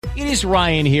It is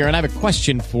Ryan here, and I have a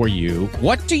question for you.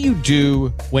 What do you do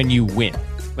when you win?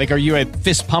 Like, are you a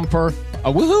fist pumper,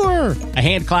 a woohooer, a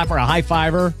hand clapper, a high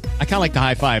fiver? I kind of like the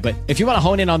high five, but if you want to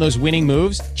hone in on those winning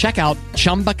moves, check out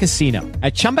Chumba Casino.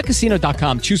 At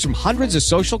ChumbaCasino.com, choose from hundreds of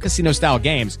social casino-style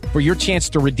games for your chance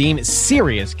to redeem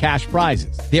serious cash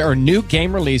prizes. There are new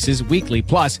game releases weekly,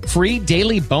 plus free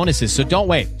daily bonuses. So don't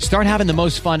wait. Start having the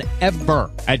most fun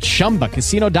ever at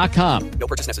ChumbaCasino.com. No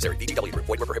purchase necessary. VGW. Void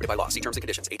where prohibited by law. See terms and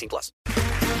conditions. 18+.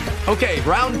 Okay,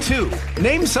 round two.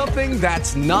 Name something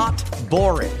that's not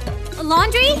boring. A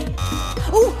laundry?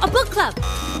 Ooh, a book club.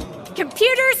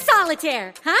 Computer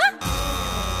solitaire, huh?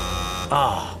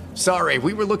 Ah, oh, sorry.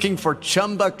 We were looking for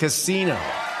Chumba Casino.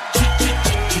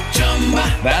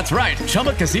 That's right.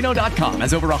 ChumbaCasino.com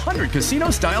has over 100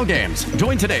 casino-style games.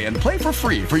 Join today and play for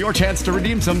free for your chance to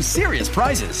redeem some serious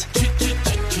prizes.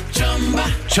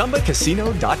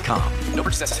 ChumbaCasino.com. No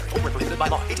purchase necessary. Void where prohibited by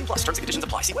law. 18+. Terms and conditions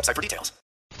apply. See website for details.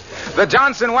 The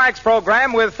Johnson Wax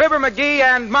Program with Fibber, McGee,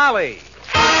 and Molly.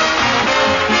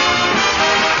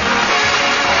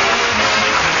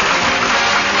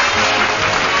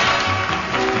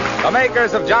 The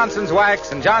makers of Johnson's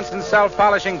Wax and Johnson's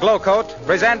Self-Polishing Glow Coat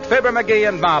present Fibber, McGee,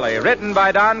 and Molly, written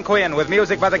by Don Quinn with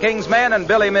music by the King's Men and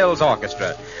Billy Mills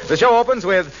Orchestra. The show opens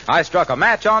with I Struck a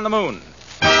Match on the Moon.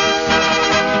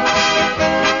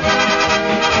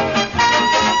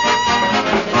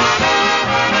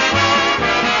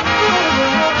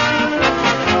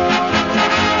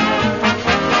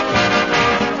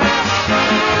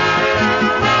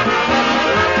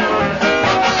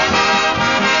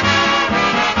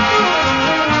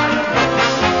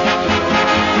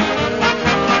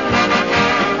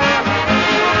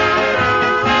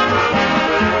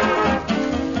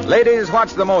 Ladies,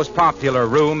 what's the most popular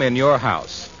room in your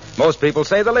house? Most people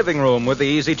say the living room with the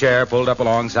easy chair pulled up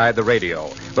alongside the radio.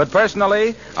 But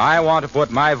personally, I want to put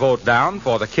my vote down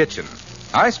for the kitchen.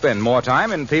 I spend more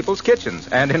time in people's kitchens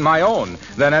and in my own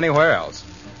than anywhere else.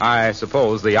 I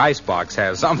suppose the icebox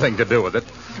has something to do with it.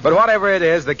 But whatever it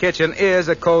is, the kitchen is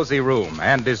a cozy room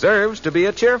and deserves to be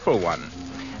a cheerful one.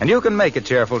 And you can make it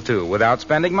cheerful, too, without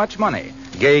spending much money.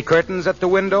 Gay curtains at the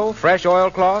window, fresh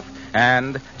oilcloth,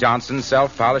 and Johnson's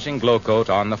Self-Polishing Glow Coat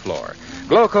on the floor.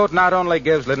 Glow Coat not only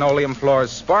gives linoleum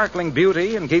floors sparkling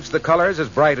beauty and keeps the colors as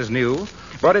bright as new,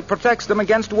 but it protects them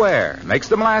against wear, makes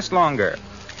them last longer.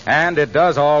 And it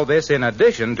does all this in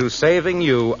addition to saving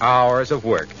you hours of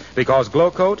work, because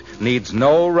Glow Coat needs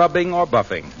no rubbing or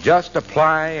buffing. Just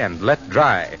apply and let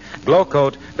dry. Glow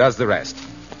Coat does the rest.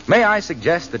 May I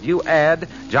suggest that you add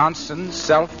Johnson's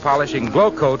Self-Polishing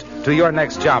Glow Coat to your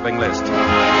next shopping list?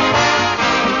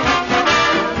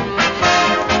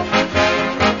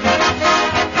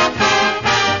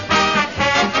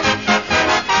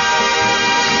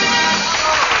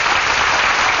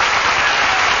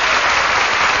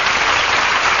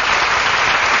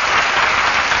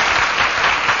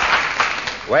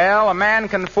 Well, a man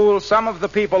can fool some of the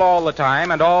people all the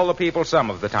time and all the people some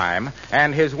of the time,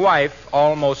 and his wife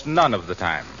almost none of the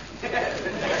time.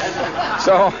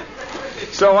 So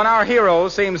when our hero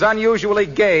seems unusually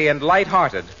gay and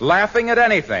lighthearted, laughing at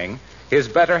anything, his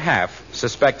better half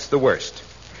suspects the worst.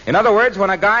 In other words, when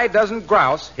a guy doesn't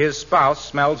grouse, his spouse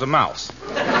smells a mouse.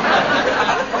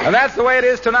 And that's the way it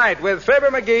is tonight with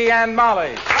Fibber, McGee, and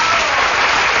Molly.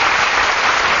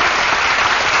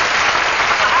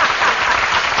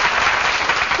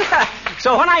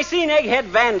 So when I seen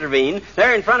Egghead Vanderveen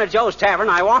there in front of Joe's Tavern,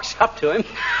 I walks up to him.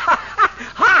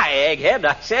 Hi, Egghead,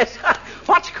 I says.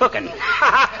 What's cooking?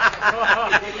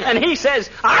 And he says,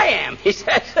 I am. He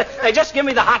says, they just give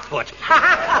me the hot foot.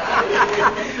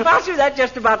 Well, sir, that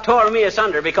just about tore me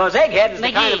asunder because Egghead is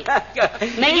the kind of...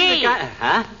 McGee.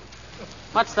 Huh?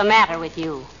 What's the matter with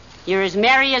you? You're as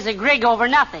merry as a grig over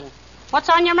nothing. What's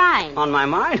on your mind? On my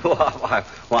mind?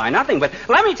 Why, nothing. But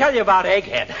let me tell you about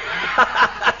Egghead.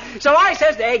 So I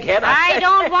says to Egghead... I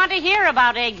don't want to hear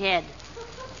about Egghead.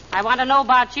 I want to know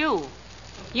about you.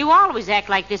 You always act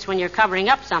like this when you're covering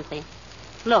up something.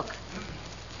 Look,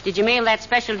 did you mail that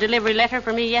special delivery letter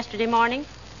for me yesterday morning?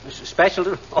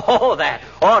 Special? Oh, that.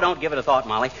 Oh, don't give it a thought,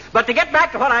 Molly. But to get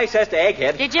back to what I says to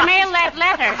Egghead... Did you mail that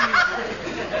letter?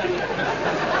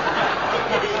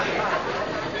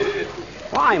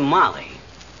 Why, Molly,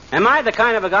 am I the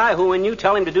kind of a guy who, when you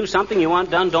tell him to do something you want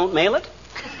done, don't mail it?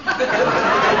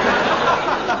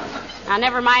 Now,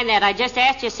 never mind that. I just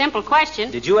asked you a simple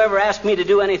question. Did you ever ask me to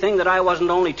do anything that I wasn't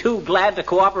only too glad to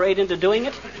cooperate into doing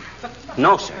it?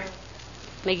 No, sir.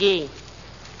 McGee,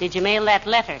 did you mail that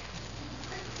letter?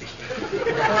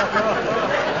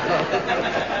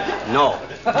 No.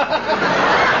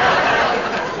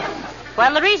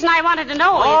 Well, the reason I wanted to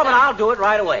know is... Oh, but I'll do it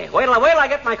right away. Wait till I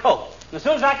get my coat. As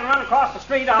soon as I can run across the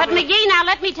street, I'll... But, McGee, now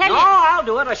let me tell you... No, I'll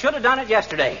do it. I should have done it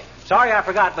yesterday. Sorry I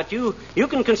forgot, but you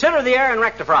can consider the errand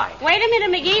rectified. Wait a minute,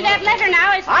 McGee. That letter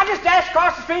now is... I'll just dash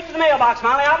across the street to the mailbox,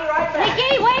 Molly. I'll be right back.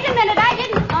 McGee, wait a minute. I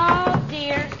didn't... Oh,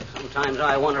 dear. Sometimes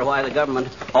I wonder why the government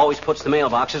always puts the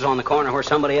mailboxes on the corner where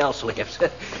somebody else lives.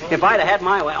 If I'd have had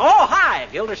my way... Oh, hi,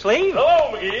 Gildersleeve.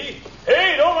 Hello, McGee.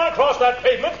 Hey, don't run across that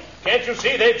pavement. Can't you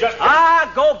see they've just...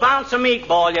 Go bounce a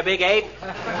meatball, you big ape.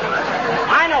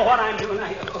 I know what I'm doing.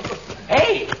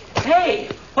 Hey,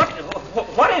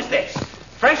 what is this?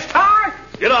 Fresh tar?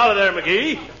 Get out of there,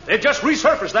 McGee. They've just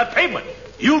resurfaced that pavement.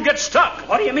 You'll get stuck.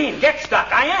 What do you mean, get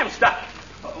stuck? I am stuck.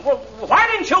 Well, why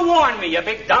didn't you warn me, you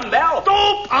big dumbbell?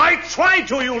 Oh, I tried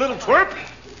to, you little twerp.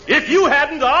 If you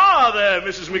hadn't... there,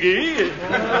 Mrs. McGee.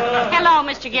 Hello,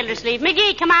 Mr. Gildersleeve.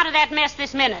 McGee, come out of that mess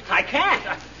this minute. I can't.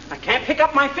 I can't pick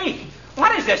up my feet.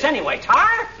 What is this, anyway,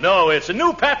 tar? No, it's a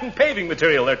new patent paving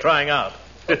material they're trying out.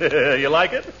 You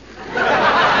like it?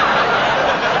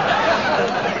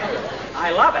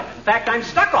 I love it. In fact, I'm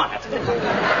stuck on it.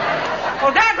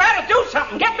 Well, Dad, rather do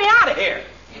something. Get me out of here.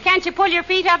 Can't you pull your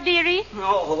feet up, dearie?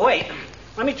 Oh, wait.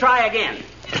 Let me try again.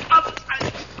 Up.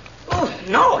 Oh,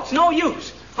 no, it's no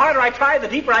use. The harder I try, the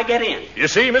deeper I get in. You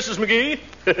see, Mrs. McGee?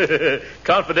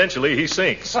 Confidentially, he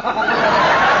sinks.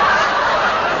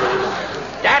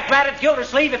 Dad, rather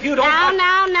Gildersleeve, if you don't...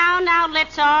 Now,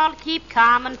 let's all keep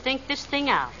calm and think this thing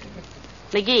out.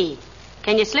 McGee,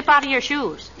 can you slip out of your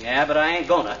shoes? Yeah, but I ain't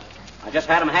gonna. I just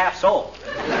had them half soled.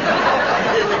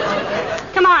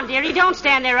 Come on, dearie, don't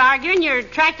stand there arguing. You're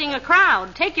attracting a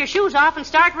crowd. Take your shoes off and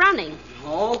start running.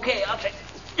 Okay, I'll take...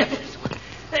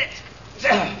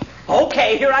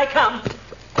 Okay, here I come.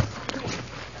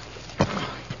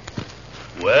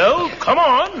 Well, come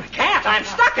on. I can't. I'm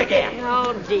stuck again.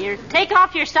 Oh, dear. Take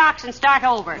off your socks and start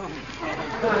over.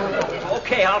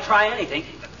 Okay, I'll try anything.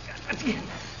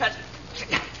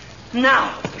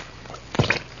 Now.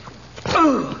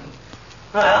 Ooh.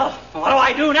 Well, what do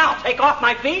I do now? Take off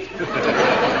my feet?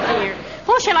 Dear.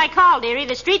 Who shall I call, dearie?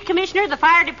 The street commissioner, the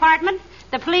fire department,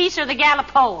 the police, or the Gallup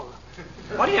poll?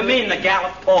 What do you mean, the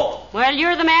Gallup poll? Well,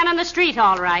 you're the man on the street,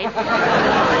 all right.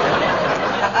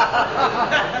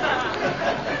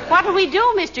 What'll we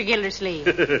do, Mr. Gildersleeve?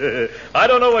 I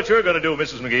don't know what you're going to do,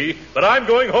 Mrs. McGee, but I'm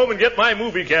going home and get my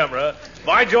movie camera.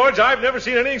 By George, I've never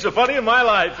seen anything so funny in my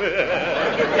life.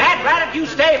 Dad, rather you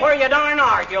stay where you darn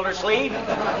are, Gildersleeve.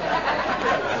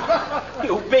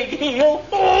 You big heel.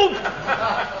 Oh!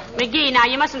 McGee, now,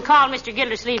 you mustn't call Mr.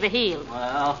 Gildersleeve a heel.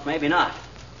 Well, maybe not.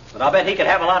 But I'll bet he could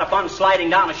have a lot of fun sliding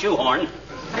down a shoehorn.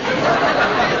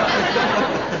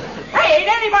 Hey, ain't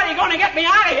anybody going to get me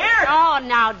out of here? Oh,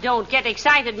 now, don't get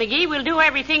excited, McGee. We'll do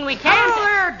everything we can. Hello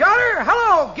there, daughter.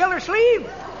 Hello, Gildersleeve.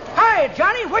 Hi,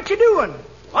 Johnny. What you doing?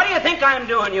 What do you think I'm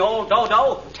doing, you old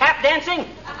dodo? Tap dancing?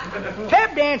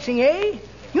 Tap dancing, eh?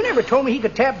 You never told me he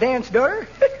could tap dance, daughter.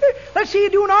 Let's see you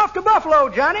doing off to Buffalo,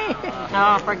 Johnny.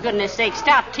 Oh, for goodness sake,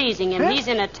 stop teasing him. Huh? He's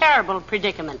in a terrible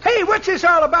predicament. Hey, what's this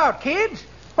all about, kids?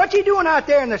 What's he doing out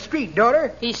there in the street,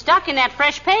 daughter? He's stuck in that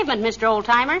fresh pavement, Mr.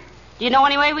 Oldtimer. Do you know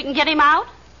any way we can get him out?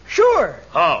 Sure.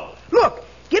 How? Look,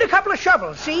 get a couple of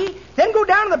shovels, see? Then go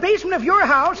down to the basement of your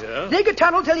house, dig a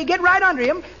tunnel till you get right under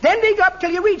him, then dig up till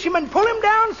you reach him and pull him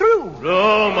down through.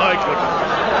 Oh, my goodness.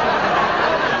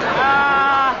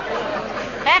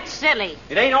 That's silly.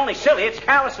 It ain't only silly, it's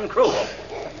callous and cruel.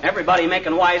 Everybody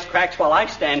making wisecracks while I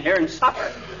stand here and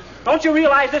suffer. Don't you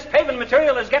realize this paving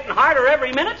material is getting harder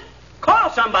every minute? Call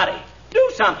somebody.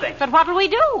 Do something. But what'll we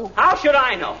do? How should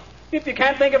I know? If you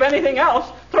can't think of anything else,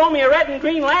 throw me a red and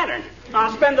green lantern.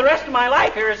 I'll spend the rest of my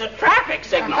life here as a traffic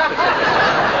signal.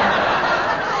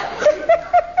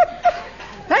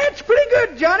 That's pretty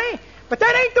good, Johnny. But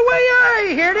that ain't the way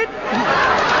I heard it.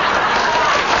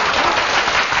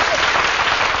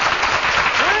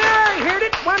 When I heard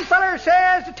it, one feller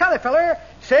says to t'other feller,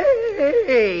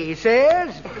 say,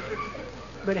 says.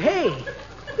 But hey,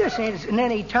 this ain't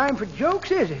any time for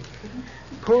jokes, is it?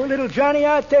 Poor little Johnny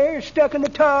out there stuck in the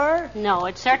tar. No,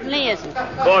 it certainly isn't.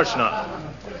 Of course not.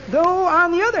 Though,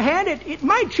 on the other hand, it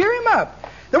might cheer him up.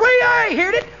 The way I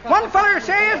heard it, one feller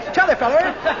says to t'other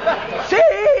feller,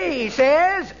 say,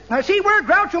 says, now see where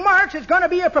Groucho Marx is going to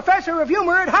be a professor of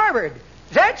humor at Harvard.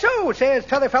 Is that so, says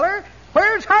t'other feller.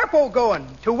 Where's Harpo going?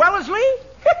 To Wellesley?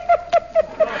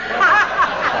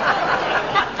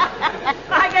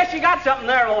 I guess you got something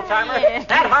there, old timer. Yeah.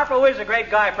 That Harpo is a great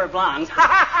guy for blondes.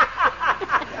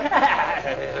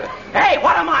 Hey,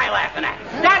 what am I laughing at?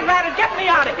 Dad, rather get me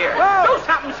out of here. Whoa. Do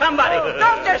something, somebody.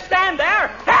 Don't just stand there.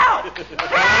 Help!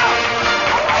 Help!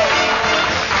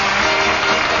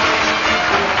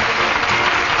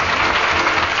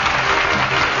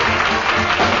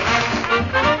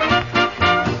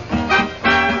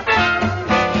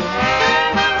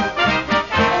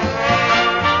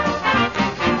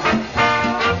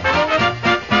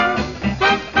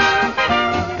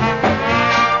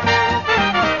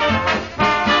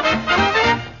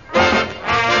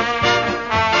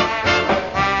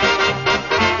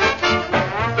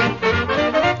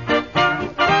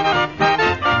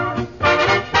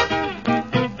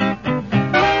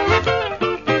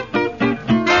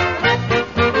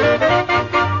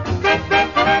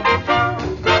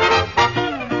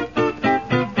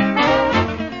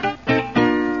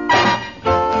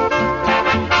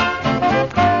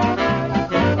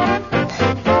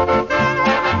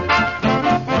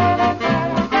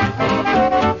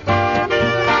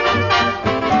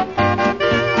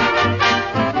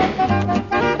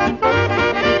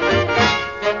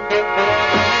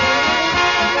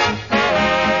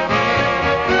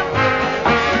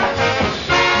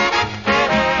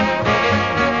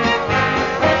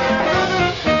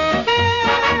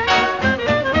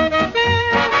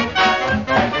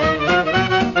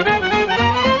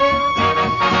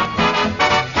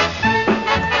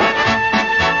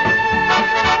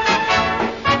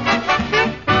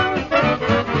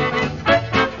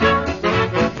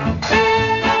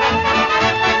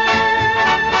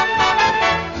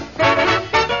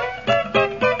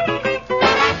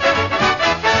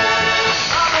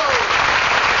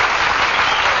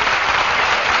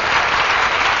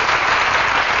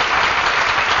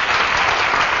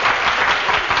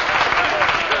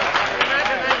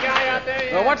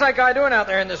 What's that guy doing out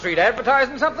there in the street?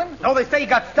 Advertising something? No, they say he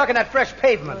got stuck in that fresh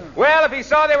pavement. Well, if he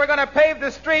saw they were going to pave the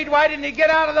street, why didn't he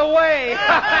get out of the way? Yeah,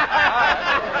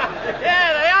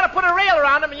 they ought to put a rail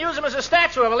around him and use him as a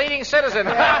statue of a leading citizen.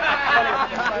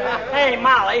 Hey,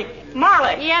 Molly.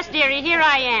 Molly! Yes, dearie, here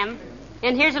I am.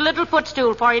 And here's a little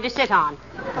footstool for you to sit on.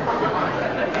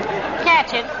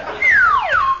 Catch it.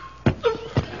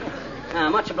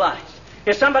 Much obliged.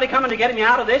 Is somebody coming to get me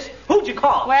out of this? Who'd you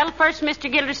call? Well, first, Mr.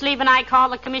 Gildersleeve and I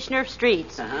called the Commissioner of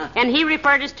Streets. And he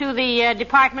referred us to the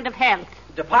Department of Health.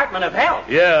 Department of Health?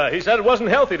 Yeah, he said it wasn't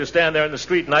healthy to stand there in the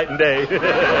street night and day.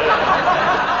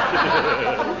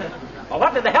 Well,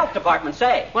 what did the health department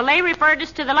say? Well, they referred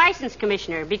us to the license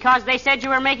commissioner because they said you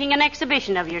were making an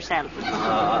exhibition of yourself.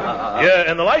 Yeah,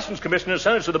 and the license commissioner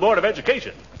sent us to the Board of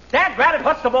Education. Dad Braddock,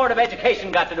 what's the Board of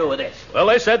Education got to do with this? Well,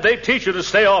 they said they'd teach you to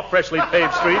stay off freshly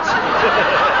paved streets.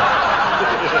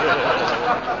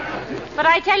 But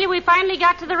I tell you, we finally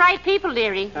got to the right people,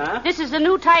 dearie. This is a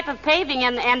new type of paving,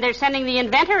 and they're sending the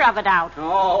inventor of it out.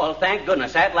 Oh, well, thank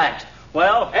goodness, at last.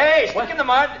 Well... Hey, stick in the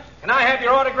mud. Can I have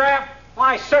your autograph?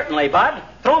 Why, certainly, Bud.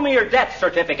 Throw me your death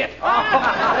certificate. Oh,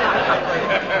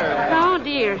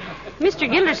 dear. Mr.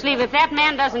 Gildersleeve, if that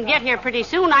man doesn't get here pretty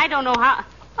soon, I don't know how...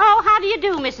 Oh, how do you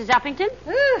do, Mrs. Uppington?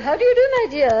 Oh, how do you do, my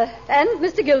dear? And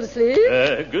Mr. Gildersleeve?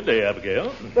 Good day,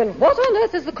 Abigail. Well, what on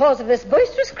earth is the cause of this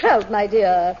boisterous crowd, my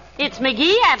dear? It's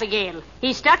MCGee, Abigail.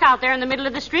 He's stuck out there in the middle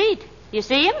of the street. You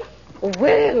see him?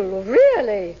 Well,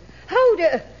 really? How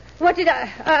did... What did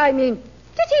I mean...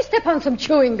 Did he step on some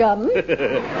chewing gum? He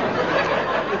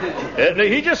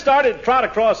just started to trot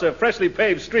across a freshly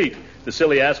paved street, the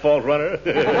silly asphalt runner.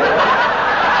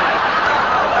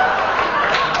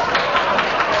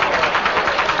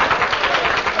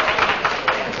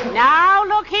 Now,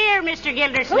 look here, Mr.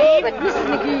 Gildersleeve. Oh, but Mrs.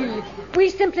 McGee, we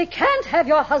simply can't have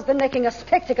your husband making a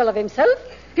spectacle of himself.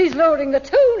 He's lowering the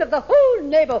tone of the whole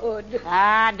neighborhood.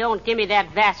 Ah, don't give me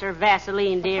that Vassar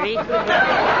Vaseline, dearie.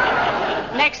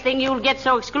 Next thing you'll get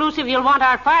so exclusive you'll want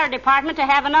our fire department to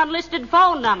have an unlisted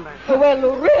phone number.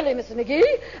 Well, really, Mrs.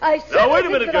 McGee, I said... Now, wait a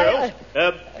minute, girls.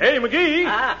 Hey, McGee,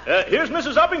 here's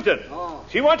Mrs. Uppington. Oh.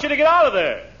 She wants you to get out of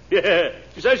there. Yeah,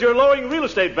 she says you're lowering real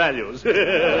estate values.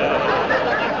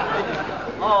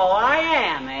 Oh, I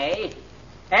am, eh?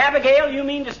 Abigail, you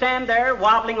mean to stand there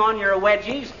wobbling on your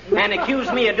wedgies and accuse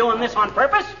me of doing this on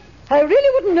purpose? I really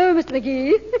wouldn't know, Mr.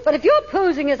 McGee, but if you're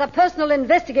posing as a personal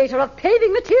investigator of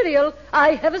paving material,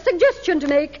 I have a suggestion to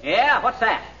make. Yeah, what's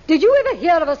that? Did you ever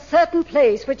hear of a certain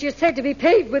place which is said to be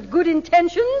paved with good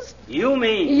intentions? You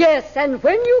mean? Yes, and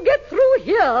when you get through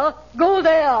here, go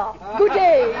there. Good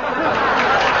day.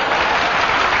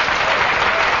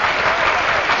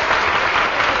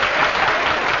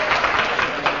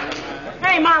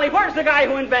 Hey, Molly, where's the guy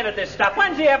who invented this stuff?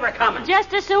 When's he ever coming?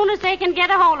 Just as soon as they can get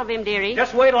a hold of him, dearie.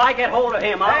 Just wait till I get hold of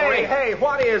him. Hey,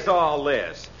 what is all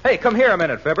this? Hey, come here a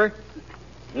minute, Fibber.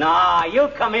 Nah, you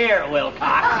come here, Wilcox.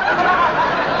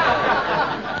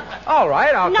 All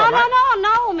right, I'll come right...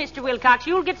 No, Mr. Wilcox.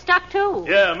 You'll get stuck, too.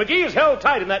 Yeah, McGee is held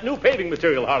tight in that new paving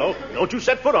material, Harlow. Don't you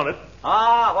set foot on it.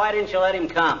 Ah, why didn't you let him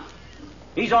come?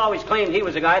 He's always claimed he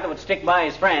was a guy that would stick by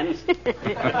his friends.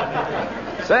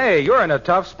 Say, you're in a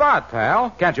tough spot, pal.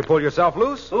 Can't you pull yourself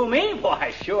loose? Who, me?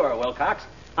 Why, sure, Wilcox.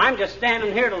 I'm just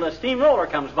standing here till the steamroller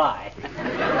comes by.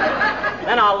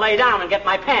 Then I'll lay down and get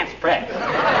my pants pressed.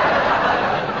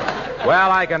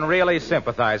 Well, I can really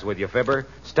sympathize with you, Fibber.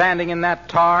 Standing in that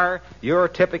tar, you're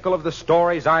typical of the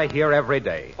stories I hear every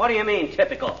day. What do you mean,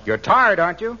 typical? You're tired,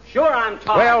 aren't you? Sure, I'm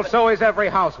tired. Well, so is every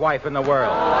housewife in the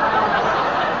world.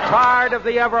 Tired of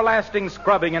the everlasting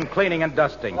scrubbing and cleaning and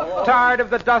dusting. Tired of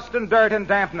the dust and dirt and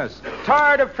dampness.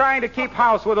 Tired of trying to keep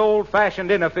house with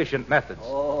old-fashioned, inefficient methods.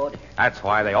 That's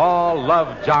why they all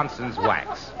love Johnson's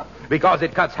Wax. Because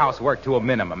it cuts housework to a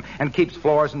minimum and keeps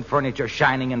floors and furniture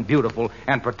shining and beautiful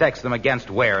and protects them against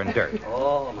wear and dirt.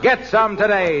 Get some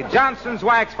today. Johnson's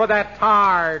Wax for that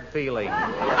tired feeling.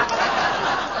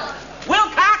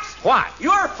 Wilcox! What?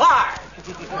 You're fired.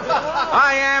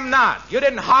 I am not. You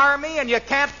didn't hire me and you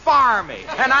can't fire me.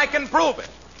 And I can prove it.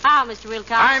 How, Mr.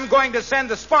 Wilcox? I'm going to send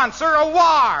the sponsor a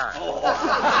wire.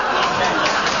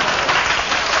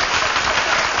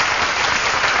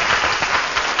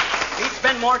 He'd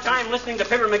spend more time listening to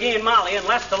Fibber, McGee, and Molly and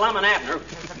less to Lum and Abner.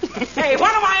 Hey,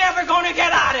 when am I ever going to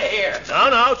get out of here?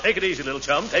 Now, take it easy, little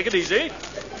chum. Take it easy.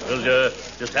 We'll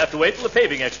just have to wait till the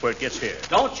paving expert gets here.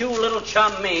 Don't you little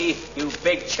chum me, you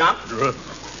big chump.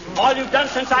 All you've done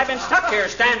since I've been stuck here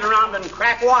standing around and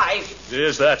crack wise.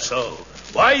 Is that so?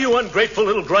 Why, you ungrateful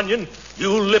little grunion?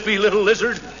 You lippy little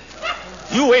lizard.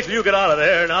 You wait till you get out of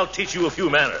there, and I'll teach you a few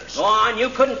manners. Go on, you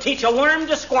couldn't teach a worm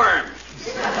to squirm.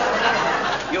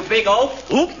 You big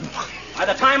oaf. Oop. By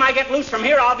the time I get loose from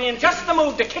here, I'll be in just the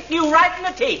mood to kick you right in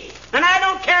the teeth. And I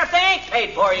don't care if they ain't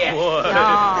paid for yet. No.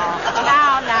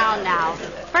 Now.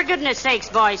 For goodness sakes,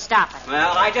 boys, stop it.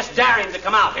 Well, I just dare him to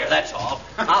come out here, that's all.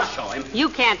 I'll show him. You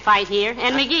can't fight here.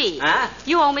 And McGee, Huh?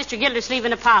 you owe Mr. Gildersleeve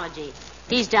an apology.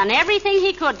 He's done everything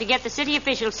he could to get the city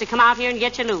officials to come out here and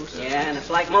get you loose. Yeah, and it's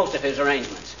like most of his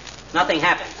arrangements. Nothing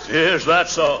happens. Yes,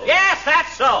 that's so. Yes,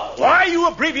 that's so. Why, you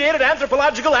abbreviated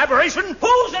anthropological aberration?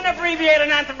 Who's an abbreviated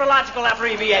anthropological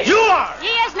abbreviation? You are! He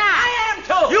is not. I am,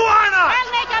 too. You are not!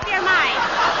 Well, make up your mind.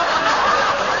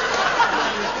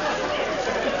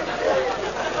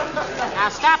 Now,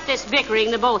 stop this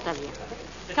bickering, the both of you.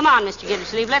 Come on, Mr.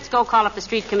 Gildersleeve. Let's go call up the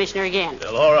street commissioner again.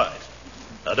 Well, all right.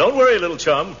 Now, don't worry, little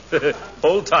chum.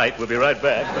 Hold tight. We'll be right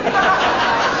back.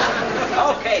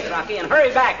 Okay, Rocky, and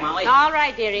hurry back, Molly. All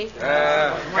right, dearie.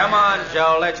 Come on,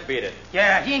 Joe. Let's beat it.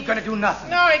 Yeah, he ain't gonna do nothing.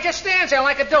 No, he just stands there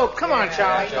like a dope. Come on,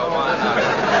 Charlie.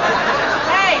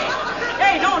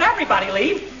 Hey, don't everybody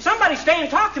leave. Somebody stay and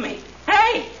talk to me.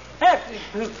 Hey.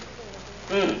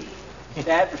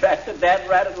 That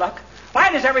ratted luck.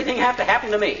 Why does everything have to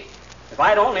happen to me? If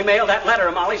I'd only mailed that letter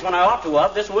of Molly's when I ought to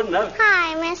have, this wouldn't have...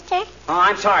 Hi, mister. Oh,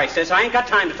 I'm sorry, sis. I ain't got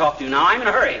time to talk to you now. I'm in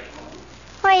a hurry.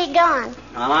 Where are you going?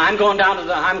 I'm going down to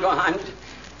the...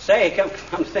 Say, come...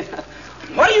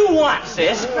 What do you want,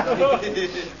 sis?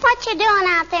 What you doing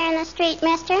out there in the street,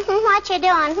 mister? What you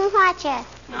doing? What you?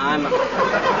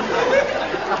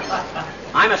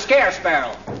 I'm a scare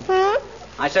sparrow.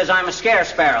 I says I'm a scare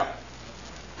sparrow.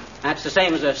 That's the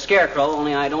same as a scarecrow,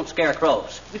 only I don't scare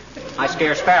crows. I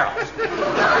scare sparrows.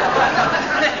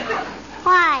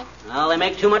 Why? Well, they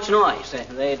make too much noise.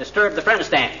 They disturb the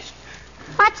friend-stands.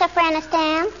 What's a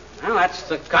friend-stand? Well, that's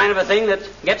the kind of a thing that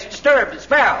gets disturbed at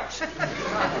sparrows.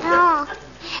 Oh.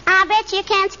 I bet you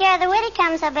can't scare the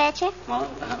Whittycombs, I bet you. Well,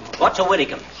 what's a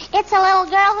Whittycomb? It's a little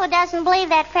girl who doesn't believe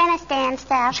that friend-stand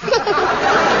stuff.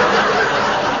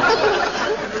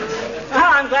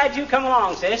 Well, I'm glad you come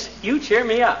along, sis. You cheer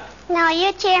me up. No,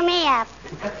 you cheer me up.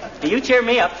 You cheer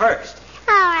me up first.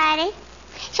 All righty.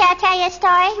 Shall I tell you a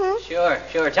story,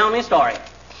 Sure. Tell me a story.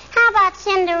 How about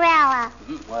Cinderella?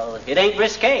 Well, it ain't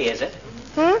risque, is it?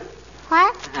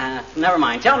 What? Never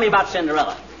mind. Tell me about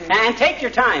Cinderella. And take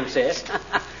your time, sis.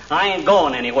 I ain't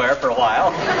going anywhere for a while.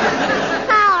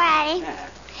 All righty.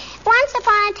 Once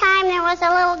upon a time, there was a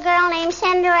little girl named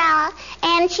Cinderella,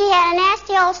 and she had a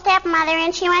nasty old stepmother,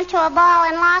 and she went to a ball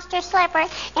and lost her slipper,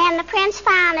 and the prince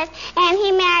found it, and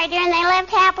he married her, and they lived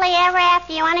happily ever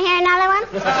after. You want to hear another one?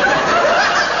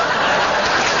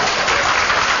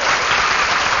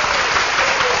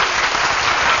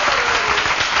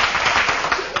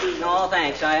 No,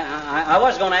 thanks. I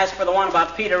was going to ask for the one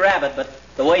about Peter Rabbit, but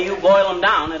the way you boil them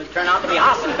down, it'll turn out to be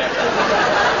Hassenbecker.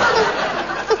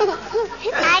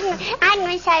 I can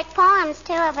recite poems,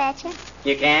 too, I bet you.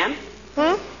 You can?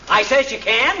 I says you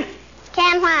can.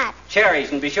 Can what?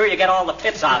 Cherries, and be sure you get all the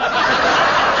pits out of them.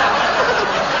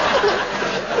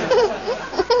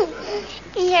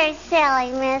 You're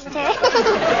silly, mister.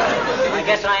 I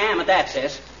guess I am at that,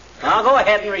 sis. I'll go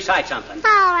ahead and recite something.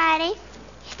 All righty.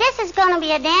 This is going to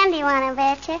be a dandy one, I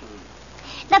bet you.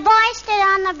 The boy stood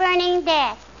on the burning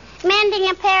deck, mending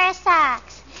a pair of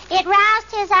socks. It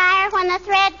roused his ire when the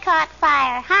thread caught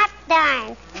fire. Hot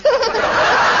darn.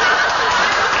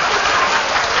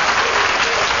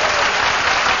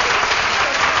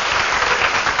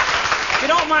 If you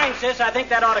don't mind, sis, I think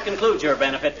that ought to conclude your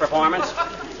benefit performance.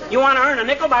 You want to earn a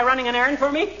nickel by running an errand for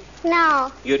me?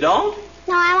 No. You don't?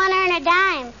 No, I want to earn a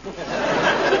dime.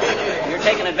 You're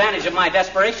taking advantage of my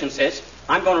desperation, sis.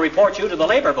 I'm going to report you to the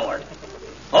labor board.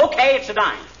 Okay, it's a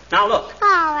dime. Now, look.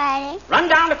 All righty. Run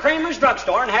down to Kramer's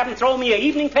drugstore and have him throw me an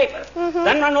evening paper.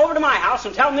 Then run over to my house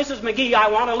and tell Mrs. McGee I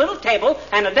want a little table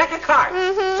and a deck of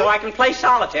cards so I can play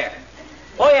solitaire.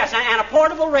 Oh, yes, and a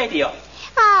portable radio.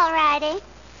 All righty.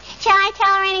 Shall I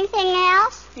tell her anything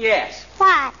else? Yes.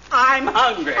 What? I'm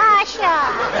hungry. Oh,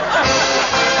 sure.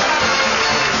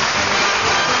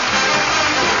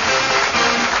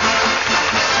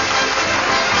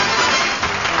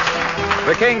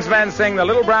 The King's Men sing The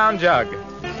Little Brown Jug.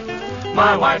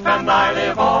 My wife and I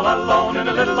live all alone in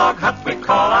a little log hut we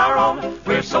call our own.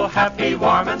 We're so happy,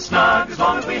 warm and snug as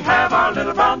long as we have our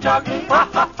little brown jug. Ha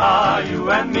ha ha,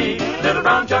 you and me, little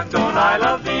brown jug, don't I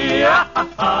love thee? Ha ha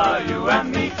ha, you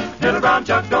and me, little brown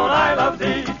jug, don't I love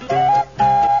thee?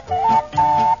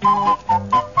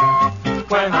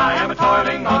 When I am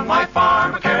a-toiling on my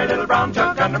farm, I carry a little brown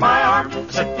jug under my arm.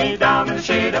 I sit me down in the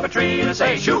shade of a tree and I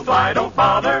say, shoo, fly, don't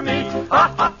bother me.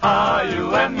 Ha ha ha,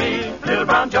 you and me, little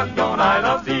brown jug, don't I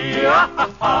love thee? Ha ha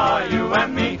ha, you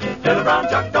and me, little brown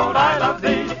jug, don't I love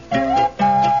thee?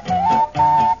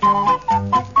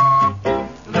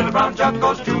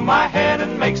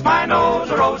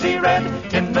 rosy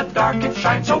red. In the dark it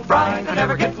shines so bright, I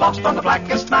never get lost on the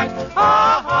blackest night.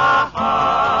 Ah, ah,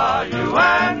 ah, you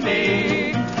and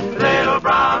me. Little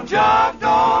brown jug, don't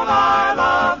I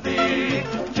love thee?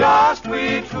 Just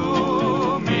we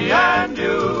two, me and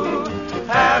you,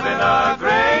 having a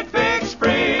great big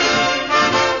spree.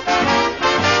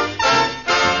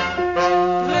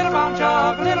 Little brown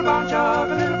jug, little brown jug,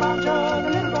 little brown jug,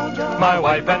 little brown jug. My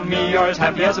wife and me are as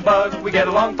happy as a bug. We get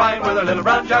along fine with our little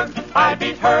brown jug. I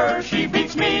beat her, she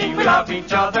beats me. We love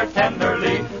each other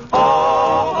tenderly.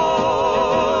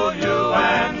 Oh, you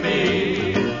and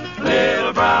me.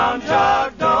 Little brown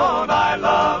jug, don't I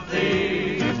love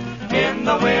thee? In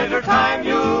the winter time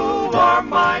you warm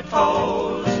my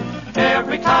toes.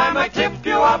 Every time I tip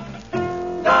you up,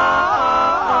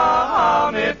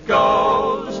 down it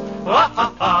goes. Ha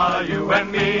ha ha, you and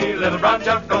me, little brown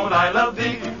jug, don't I love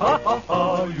thee? Ha ha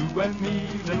ha, you and me,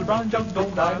 little brown jug,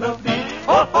 don't I love thee?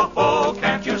 Ho ho ho,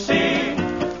 can't you see?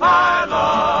 I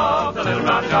love the little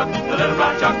brown jug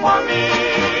for me.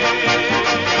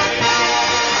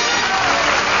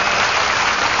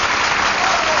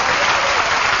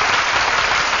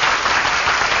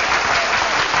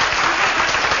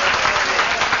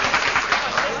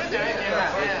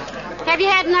 Have you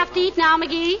had enough to eat now,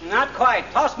 McGee? Not quite.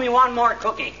 Toss me one more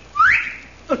cookie.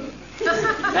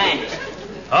 Thanks.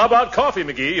 How about coffee,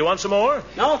 McGee? You want some more?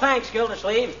 No, thanks,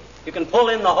 Gildersleeve. You can pull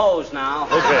in the hose now.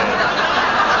 Okay.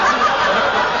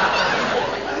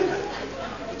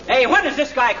 Hey, when is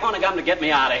this guy going to come to get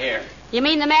me out of here? You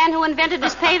mean the man who invented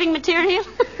this paving material?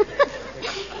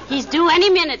 He's due any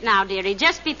minute now, dearie.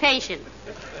 Just be patient.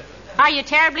 Are you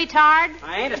terribly tired?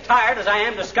 I ain't as tired as I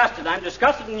am disgusted. I'm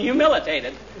disgusted and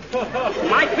humiliated.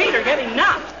 My feet are getting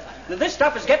numb. This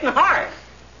stuff is getting hard.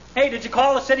 Hey, did you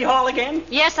call the city hall again?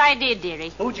 Yes, I did,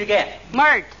 dearie. Who'd you get?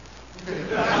 Mert.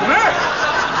 Mert?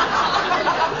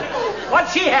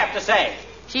 What'd she have to say?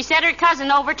 She said her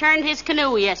cousin overturned his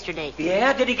canoe yesterday.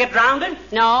 Yeah? Did he get drowned?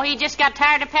 No, he just got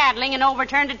tired of paddling and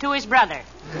overturned it to his brother.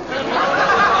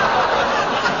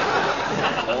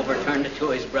 Overturned it to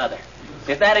his brother.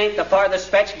 If that ain't the farthest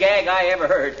fetched gag I ever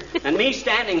heard. And me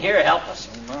standing here helpless.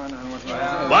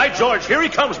 By George, here he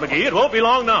comes, McGee. It won't be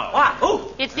long now. What?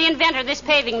 Who? It's the inventor of this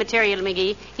paving material,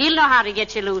 McGee. He'll know how to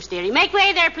get you loose, dearie. Make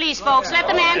way there, please, folks. Let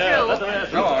the man through.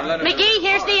 McGee,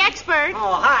 here's the expert.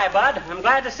 Oh, hi, Bud. I'm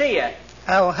glad to see you.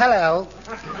 Oh, hello.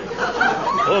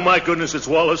 Oh, my goodness, it's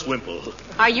Wallace Wimple.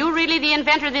 Are you really the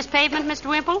inventor of this pavement, Mr.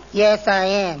 Wimple? Yes, I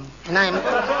am. And I'm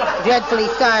dreadfully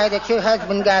sorry that your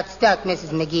husband got stuck,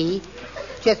 Mrs. McGee.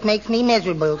 Just makes me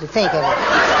miserable to think of it.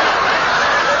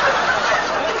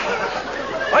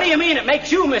 What do you mean it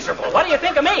makes you miserable? What do you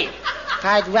think of me?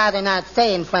 I'd rather not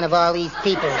say in front of all these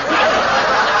people.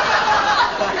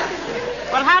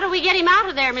 Well, how do we get him out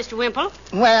of there, Mr. Wimple?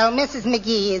 Well, Mrs.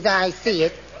 McGee, as I see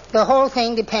it, the whole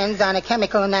thing depends on a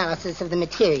chemical analysis of the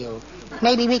material.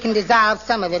 Maybe we can dissolve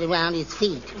some of it around his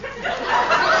feet.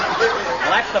 Well,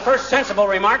 that's the first sensible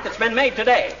remark that's been made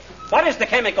today. What is the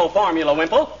chemical formula,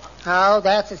 Wimple? Oh,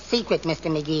 that's a secret,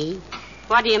 Mr. McGee.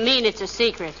 What do you mean it's a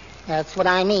secret? That's what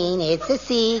I mean. It's a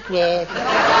secret.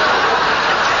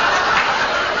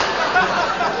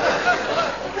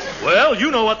 Well,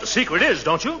 you know what the secret is,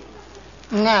 don't you?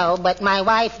 No, but my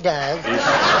wife does.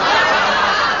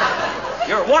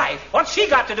 Your wife? What's she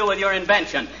got to do with your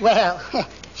invention? Well,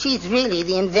 she's really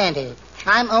the inventor.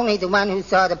 I'm only the one who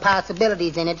saw the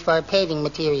possibilities in it for paving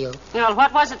material. Well,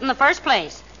 what was it in the first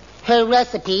place? Her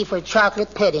recipe for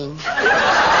chocolate pudding.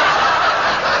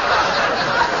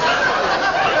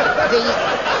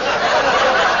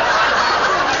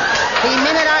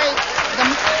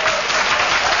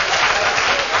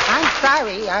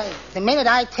 The minute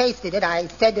I tasted it, I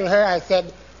said to her, I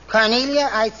said, Cornelia,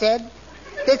 I said,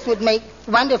 this would make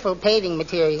wonderful paving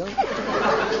material.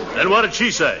 And what did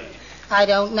she say? I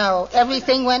don't know.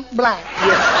 Everything went black.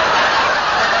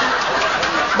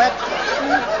 But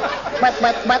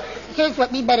here's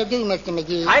what we better do, Mr.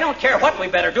 McGee. I don't care what we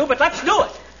better do, but let's do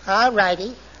it. All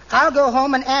righty. I'll go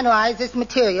home and analyze this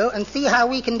material and see how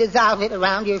we can dissolve it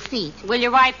around your feet. Will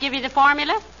your wife give you the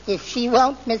formula? If she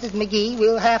won't, Mrs. McGee,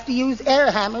 we'll have to use air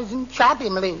hammers and chop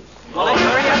him loose. Well, then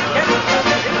hurry up.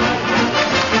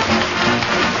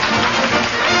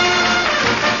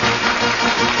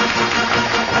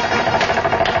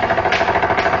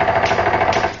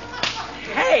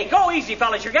 Hey, go easy,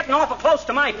 fellas. You're getting awful close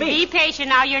to my feet. Be patient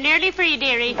now. You're nearly free,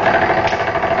 dearie. There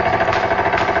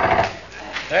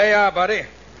you are, buddy.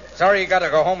 Sorry you got to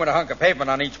go home with a hunk of pavement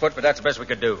on each foot, but that's the best we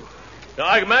could do. Now,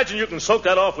 I imagine you can soak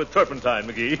that off with turpentine,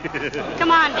 McGee.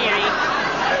 Come on, dearie.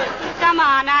 Come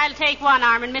on, I'll take one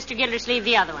arm and Mr. Gildersleeve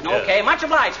the other one. Okay, much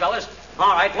obliged, fellas.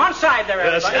 All right, one side there,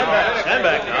 everybody. Stand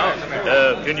back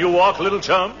now. Can you walk, little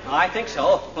chum? I think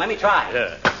so. Let me try.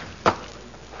 Yeah.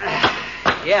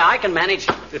 Yeah, I can manage.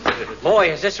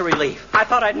 Boy, is this a relief. I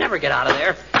thought I'd never get out of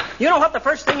there. You know what the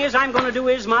first thing is I'm going to do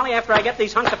is, Molly, after I get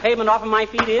these hunks of pavement off of my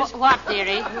feet is? What,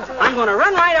 dearie? I'm going to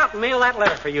run right out and mail that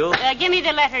letter for you. Give me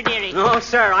the letter, dearie. No,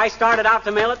 sir. I started out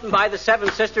to mail it, and by the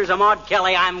Seven Sisters of Maud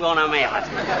Kelly, I'm going to mail it.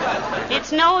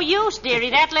 It's no use,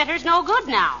 dearie. That letter's no good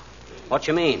now. What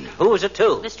you mean? Who was it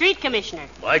to? The street commissioner.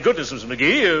 My goodness, Mrs.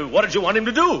 McGee, what did you want him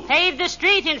to do? Pave the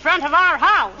street in front of our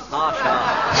house. Oh, sure.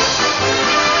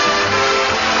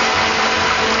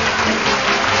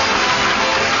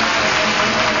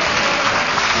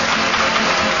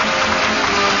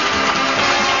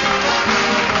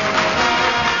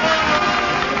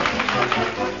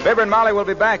 Fibber and Molly will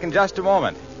be back in just a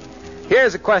moment.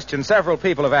 Here's a question several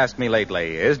people have asked me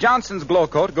lately. Is Johnson's Glow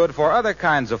Coat good for other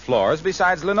kinds of floors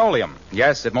besides linoleum?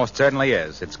 Yes, it most certainly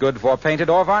is. It's good for painted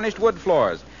or varnished wood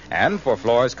floors and for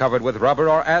floors covered with rubber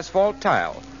or asphalt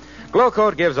tile. Glow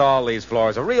Coat gives all these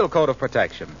floors a real coat of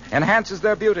protection, enhances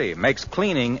their beauty, makes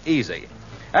cleaning easy.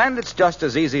 And it's just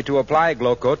as easy to apply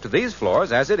Glow Coat to these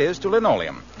floors as it is to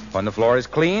linoleum. When the floor is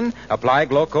clean, apply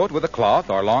Glow Coat with a cloth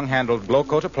or long-handled Glow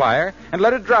Coat applier and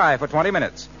let it dry for 20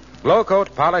 minutes. Glow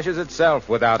Coat polishes itself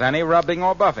without any rubbing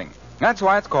or buffing. That's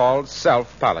why it's called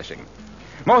self-polishing.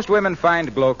 Most women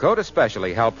find Glow Coat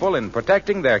especially helpful in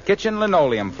protecting their kitchen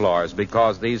linoleum floors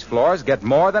because these floors get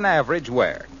more than average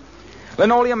wear.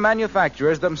 Linoleum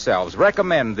manufacturers themselves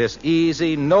recommend this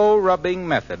easy, no-rubbing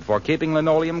method for keeping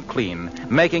linoleum clean,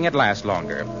 making it last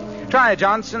longer. Try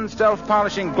Johnson's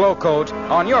self-polishing Glow Coat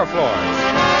on your floors.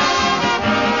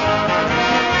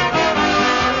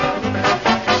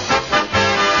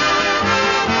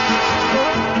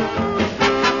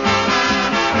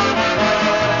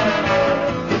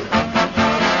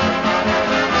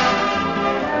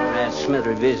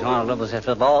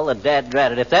 All the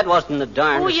dad-dratted. If that wasn't the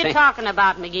darn... Who are you talking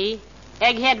about, McGee?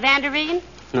 Egghead Vanderveen?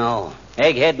 No,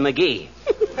 Egghead McGee.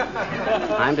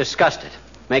 I'm disgusted.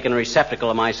 Making a receptacle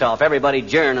of myself. Everybody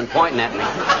jeering and pointing at me.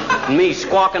 And me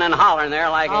squawking and hollering there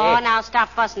like Oh, now stop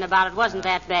fussing about it. Wasn't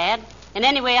that bad. And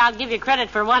anyway, I'll give you credit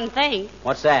for one thing.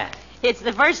 What's that? It's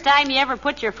the first time you ever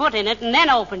put your foot in it and then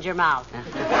opened your mouth.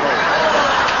 Good night,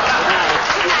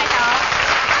 all.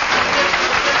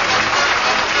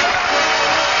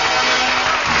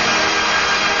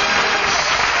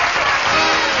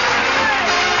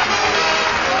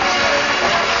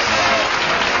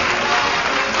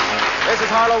 This is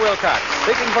Harlow Wilcox,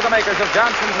 speaking for the makers of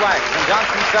Johnson's Wax and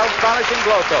Johnson's Self-Polishing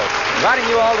Glow Coat, inviting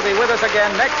you all to be with us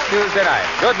again next Tuesday night.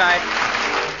 Good night.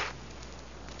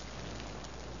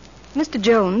 Mr.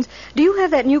 Jones, do you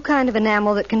have that new kind of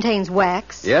enamel that contains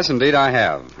wax? Yes, indeed I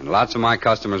have, and lots of my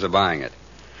customers are buying it.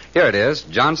 Here it is,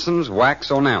 Johnson's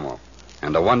Wax Enamel,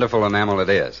 and a wonderful enamel it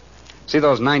is. See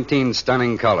those 19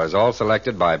 stunning colors, all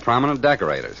selected by prominent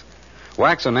decorators.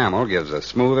 Wax enamel gives a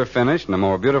smoother finish and a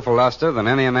more beautiful luster than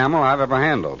any enamel I've ever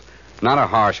handled. Not a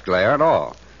harsh glare at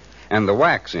all. And the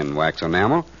wax in wax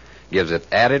enamel gives it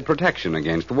added protection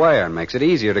against wear and makes it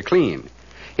easier to clean.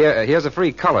 Here's a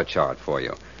free color chart for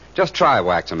you. Just try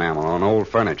wax enamel on old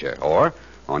furniture or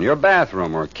on your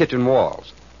bathroom or kitchen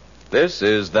walls. This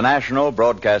is the National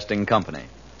Broadcasting Company.